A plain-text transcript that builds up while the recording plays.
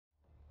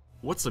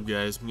What's up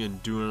guys, I'm going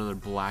to do another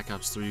Black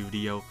Ops 3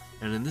 video,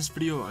 and in this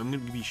video I'm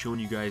going to be showing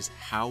you guys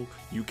how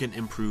you can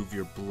improve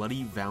your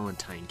Bloody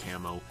Valentine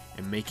camo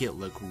and make it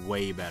look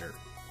way better.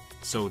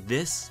 So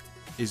this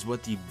is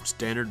what the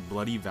standard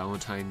Bloody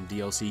Valentine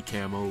DLC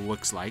camo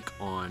looks like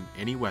on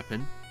any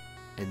weapon,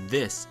 and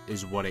this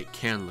is what it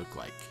can look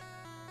like.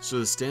 So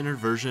the standard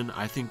version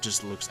I think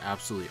just looks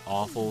absolutely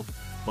awful,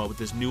 but with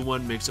this new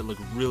one makes it look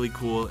really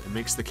cool. It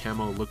makes the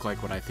camo look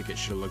like what I think it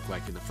should look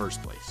like in the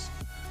first place.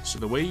 So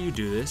the way you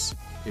do this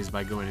is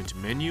by going into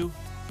menu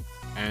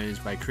and is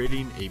by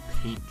creating a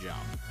paint job.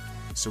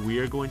 So we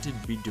are going to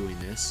be doing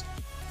this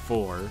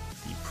for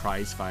the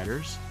prize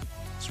fighters.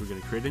 So we're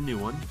going to create a new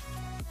one.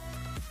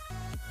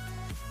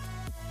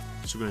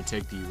 So we're going to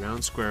take the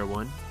round square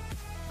one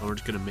and we're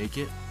just going to make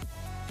it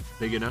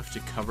big enough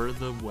to cover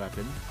the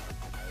weapon.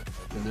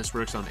 And this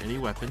works on any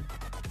weapon.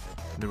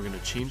 And then we're going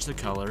to change the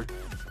color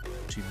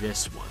to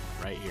this one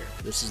right here.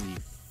 This is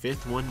the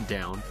fifth one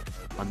down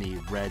on the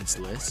reds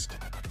list.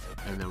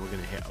 And then we're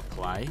going to hit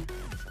apply,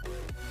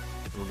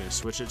 and we're going to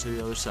switch it to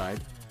the other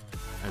side,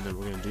 and then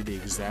we're going to do the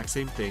exact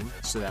same thing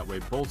so that way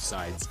both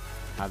sides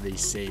have the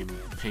same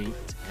paint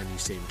and the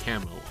same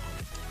camo on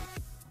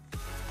it.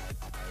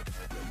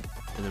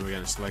 And then we're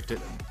going to select it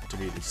to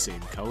be the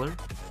same color,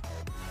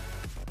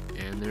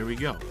 and there we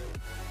go.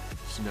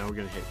 So now we're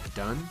going to hit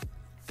done,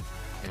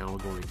 and we're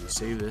going to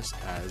save this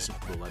as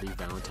Bloody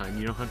Valentine.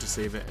 You don't have to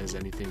save it as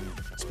anything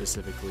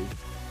specifically.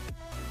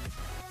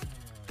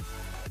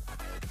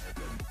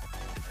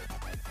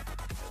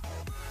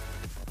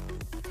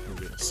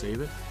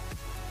 Save it.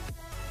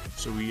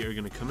 So we are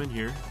going to come in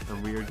here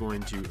and we are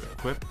going to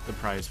equip the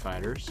prize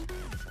fighters,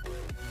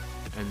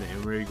 and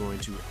then we're going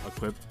to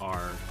equip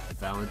our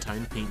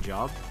Valentine paint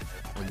job,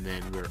 and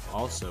then we're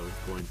also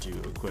going to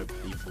equip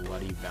the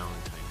Bloody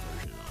Valentine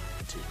version on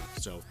it too.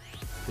 So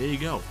there you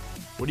go.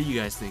 What do you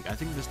guys think? I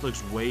think this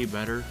looks way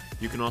better.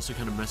 You can also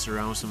kind of mess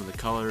around with some of the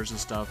colors and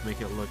stuff,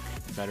 make it look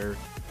better,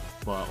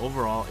 but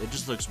overall it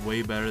just looks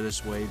way better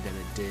this way than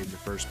it did in the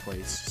first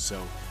place.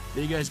 So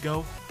there you guys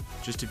go.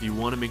 Just if you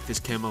want to make this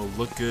camo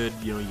look good,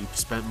 you know, you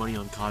spent money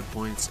on COD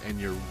points and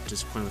you're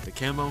disappointed with the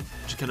camo,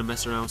 just kind of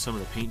mess around with some of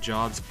the paint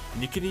jobs.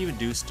 And you can even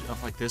do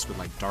stuff like this with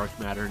like dark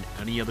matter and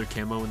any other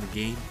camo in the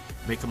game,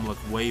 make them look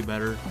way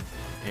better.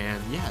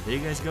 And yeah, there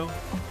you guys go.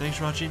 Thanks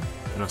for watching,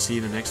 and I'll see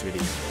you in the next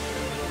video.